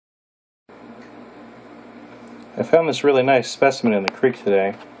I found this really nice specimen in the creek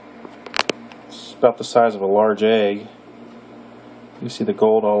today. It's about the size of a large egg. You see the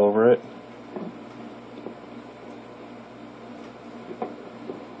gold all over it.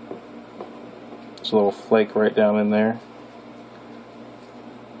 There's a little flake right down in there.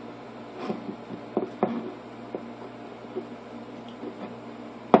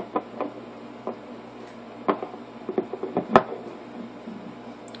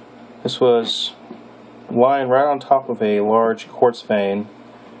 This was lying right on top of a large quartz vein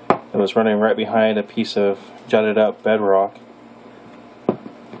that was running right behind a piece of jutted up bedrock.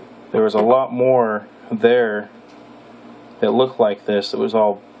 There was a lot more there that looked like this that was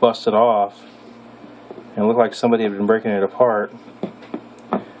all busted off and looked like somebody had been breaking it apart.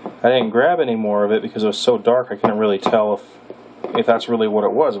 I didn't grab any more of it because it was so dark I couldn't really tell if that's really what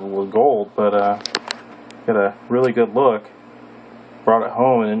it was, if it was gold, but got a really good look. Brought it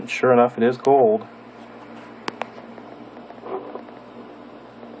home and sure enough it is gold.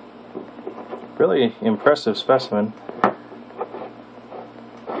 Really impressive specimen.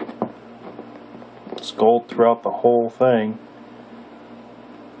 It's gold throughout the whole thing.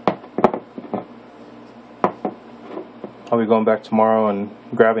 I'll be going back tomorrow and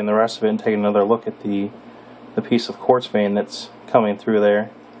grabbing the rest of it and taking another look at the piece of quartz vein that's coming through there.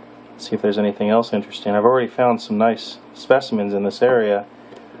 See if there's anything else interesting. I've already found some nice specimens in this area,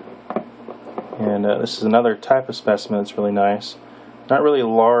 and this is another type of specimen that's really nice. Not really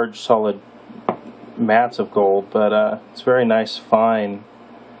large solid mats of gold, but it's very nice fine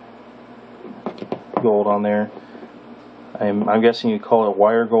gold on there. I'm guessing you'd call it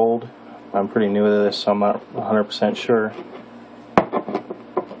wire gold. I'm pretty new to this, so I'm not 100% sure.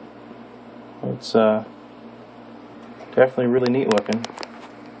 It's definitely really neat looking.